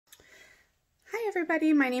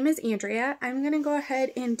everybody, my name is Andrea. I'm going to go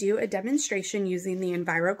ahead and do a demonstration using the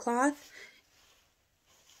Enviro cloth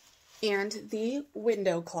and the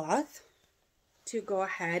window cloth to go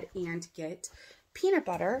ahead and get peanut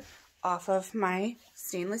butter off of my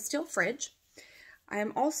stainless steel fridge. I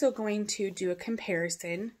am also going to do a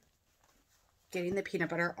comparison getting the peanut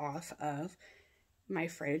butter off of my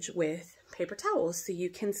fridge with paper towels so you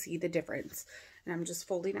can see the difference. And I'm just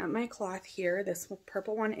folding up my cloth here. This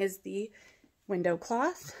purple one is the window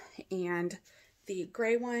cloth and the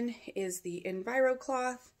gray one is the Enviro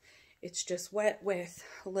cloth. It's just wet with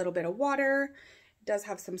a little bit of water. It does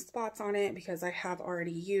have some spots on it because I have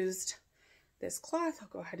already used this cloth. I'll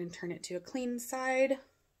go ahead and turn it to a clean side.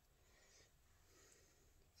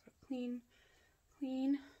 So clean.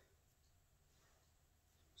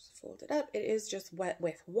 Just fold it up. It is just wet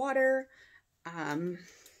with water.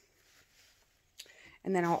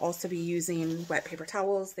 And then I'll also be using wet paper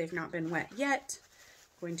towels. They've not been wet yet.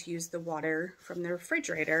 I'm going to use the water from the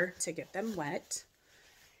refrigerator to get them wet.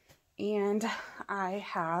 And I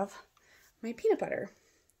have my peanut butter.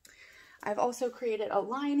 I've also created a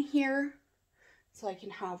line here so I can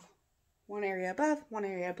have one area above, one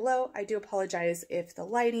area below. I do apologize if the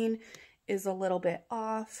lighting is a little bit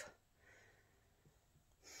off.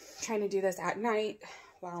 I'm trying to do this at night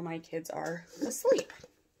while my kids are asleep.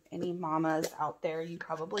 Any mamas out there, you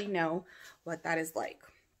probably know what that is like.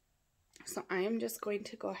 So I am just going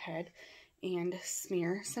to go ahead and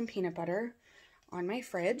smear some peanut butter on my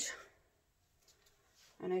fridge.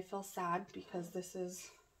 And I feel sad because this is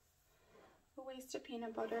a waste of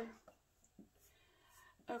peanut butter.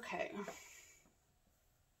 Okay.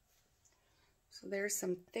 So there's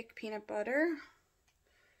some thick peanut butter.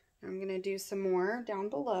 I'm going to do some more down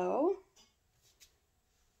below.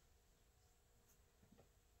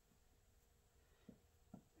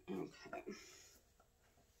 Okay.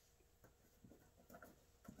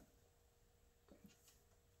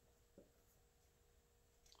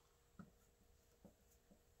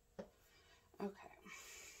 Okay.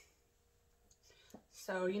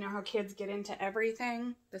 So you know how kids get into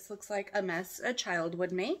everything? This looks like a mess a child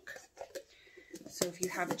would make. So if you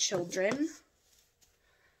have children,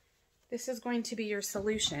 this is going to be your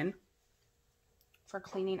solution for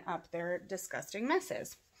cleaning up their disgusting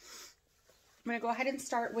messes. I'm going to go ahead and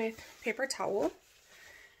start with paper towel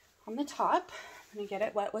on the top. I'm going to get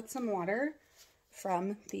it wet with some water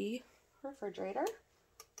from the refrigerator.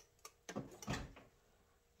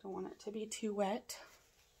 Don't want it to be too wet,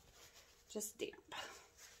 just damp.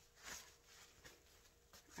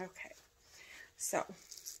 Okay, so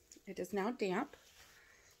it is now damp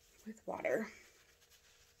with water.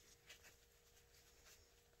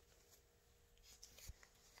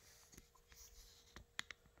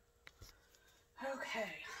 Okay,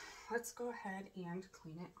 let's go ahead and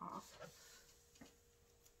clean it off.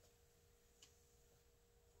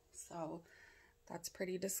 So that's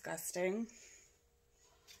pretty disgusting.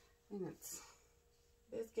 And it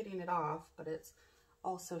is getting it off, but it's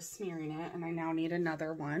also smearing it, and I now need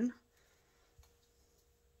another one.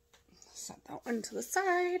 Set that one to the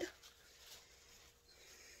side.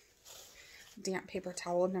 Damp paper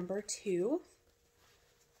towel number 2.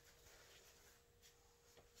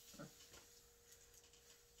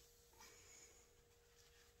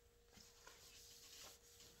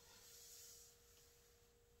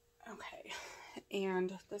 Okay,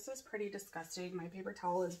 and this is pretty disgusting. My paper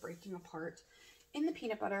towel is breaking apart in the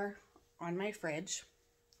peanut butter on my fridge.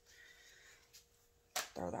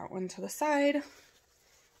 Throw that one to the side.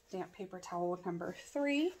 Damp paper towel number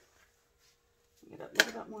 3. Get it a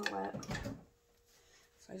little bit more wet.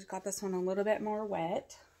 So I just got this one a little bit more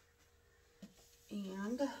wet.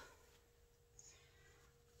 And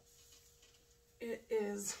it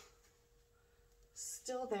is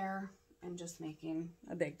still there and just making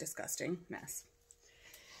a big disgusting mess.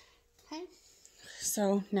 Okay,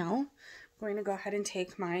 so now I'm going to go ahead and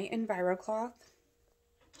take my Enviro cloth.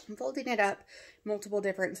 I'm folding it up multiple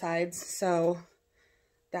different sides so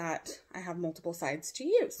that I have multiple sides to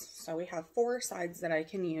use. So we have 4 sides that I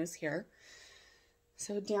can use here.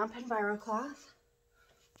 So damp Enviro cloth.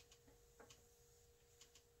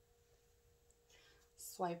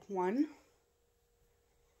 Swipe one.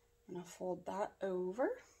 I'm going to fold that over.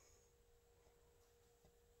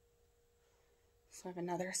 So I have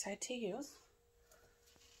another side to use.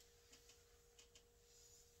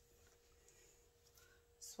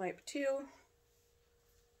 Swipe 2.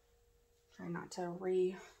 Try not to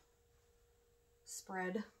re-spread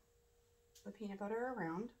the peanut butter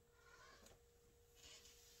around.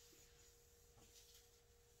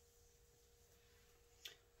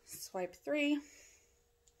 Swipe 3.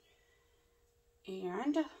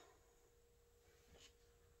 And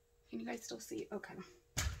Can you guys still see? Okay.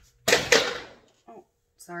 Oh,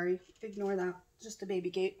 sorry. Ignore that. Just a baby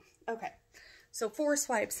gate. Okay. So 4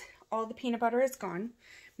 swipes. All the peanut butter is gone.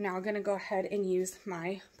 I'm now going to go ahead and use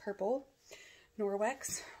my purple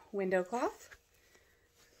Norwex window cloth.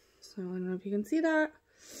 So I don't know if you can see that.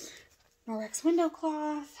 Norwex window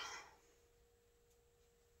cloth.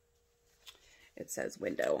 It says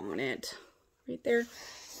window on it right there.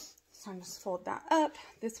 So I'm just fold that up.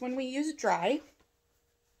 This one we use dry.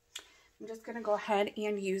 I'm just going to go ahead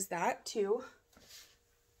and use that to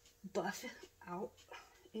buff out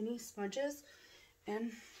any smudges.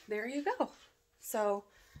 And there you go. So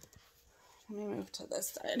let me move to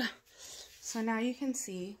this side. So now you can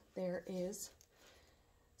see there is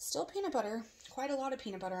still peanut butter, quite a lot of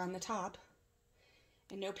peanut butter on the top,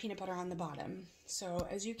 and no peanut butter on the bottom. So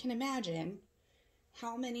as you can imagine,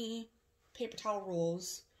 how many paper towel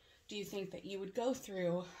rolls do you think that you would go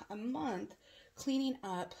through a month cleaning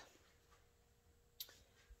up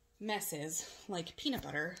messes like peanut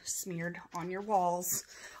butter smeared on your walls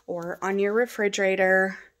or on your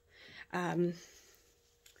refrigerator?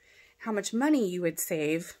 How much money you would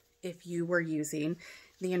save if you were using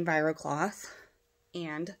the EnviroCloth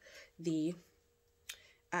and the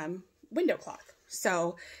window cloth.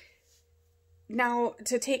 So now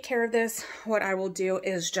to take care of this, what I will do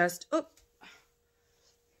is just, of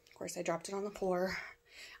course I dropped it on the floor.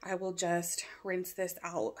 I will just rinse this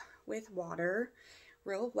out with water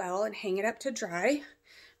real well and hang it up to dry.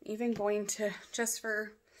 I'm even going to, just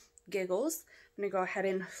for giggles, I'm going to go ahead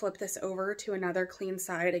and flip this over to another clean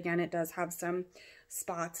side. Again, it does have some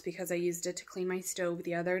spots because I used it to clean my stove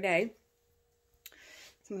the other day.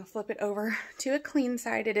 So I'm going to flip it over to a clean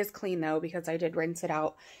side. It is clean though because I did rinse it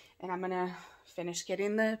out. And I'm going to finish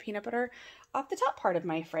getting the peanut butter off the top part of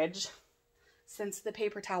my fridge since the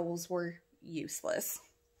paper towels were useless.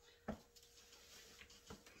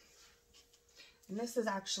 And this has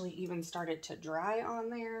actually even started to dry on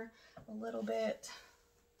there a little bit.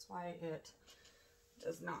 That's why it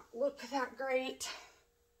does not look that great.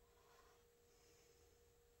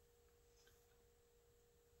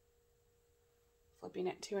 Flipping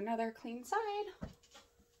it to another clean side.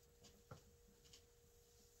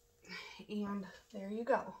 And there you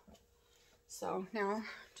go. So now I'm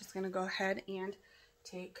just going to go ahead and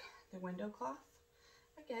take the window cloth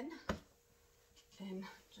again and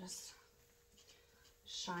just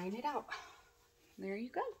shine it out. There you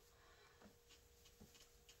go.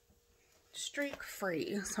 Streak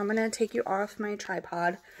free. So I'm going to take you off my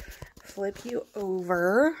tripod, flip you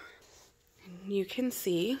over, and you can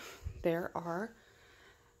see there are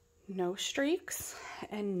no streaks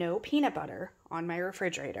and no peanut butter on my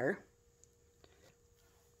refrigerator.